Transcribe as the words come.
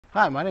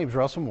Hi, my name is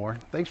Russell Moore.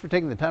 Thanks for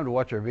taking the time to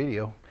watch our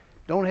video.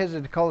 Don't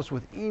hesitate to call us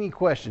with any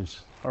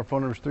questions. Our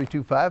phone number is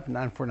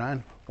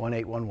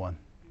 325-949-1811.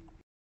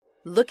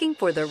 Looking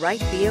for the right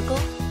vehicle?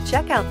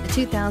 Check out the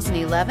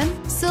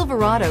 2011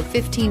 Silverado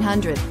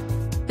 1500.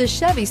 The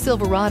Chevy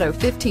Silverado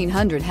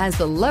 1500 has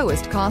the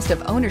lowest cost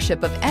of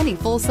ownership of any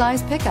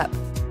full-size pickup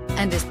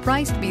and is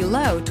priced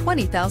below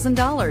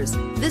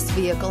 $20,000. This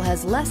vehicle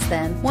has less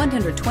than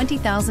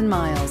 120,000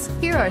 miles.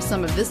 Here are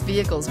some of this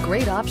vehicle's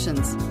great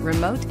options: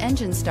 remote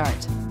engine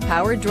start,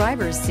 power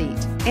driver's seat,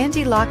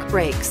 anti-lock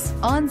brakes,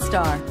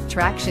 OnStar,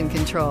 traction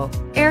control,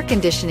 air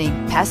conditioning,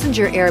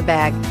 passenger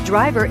airbag,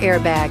 driver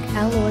airbag,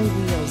 alloy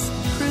wheels,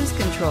 cruise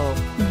control.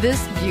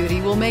 This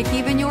beauty will make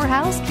even your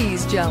house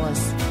keys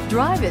jealous.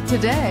 Drive it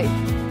today.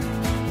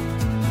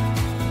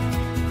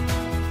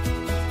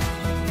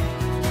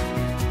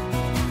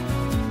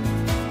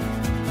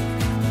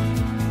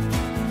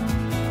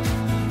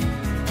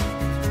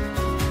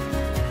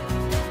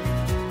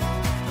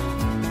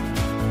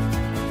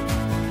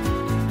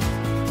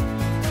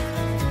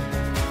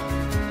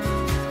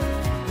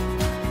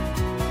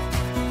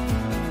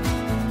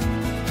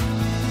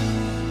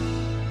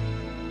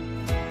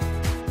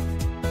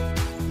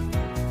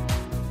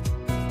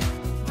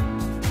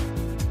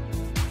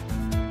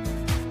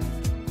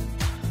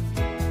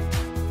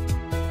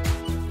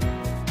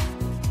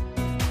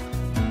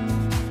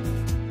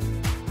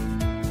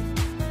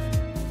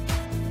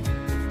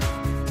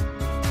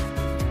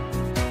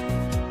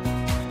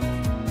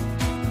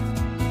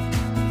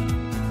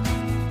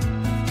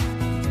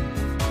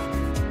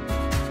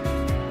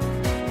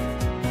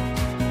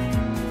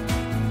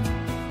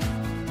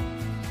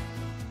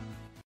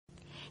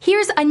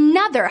 Here's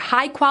another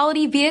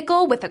high-quality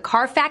vehicle with a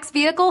Carfax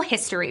Vehicle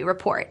History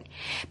Report.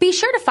 Be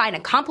sure to find a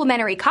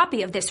complimentary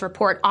copy of this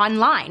report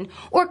online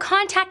or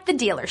contact the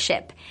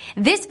dealership.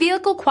 This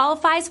vehicle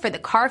qualifies for the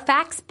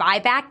Carfax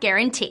Buyback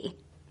Guarantee.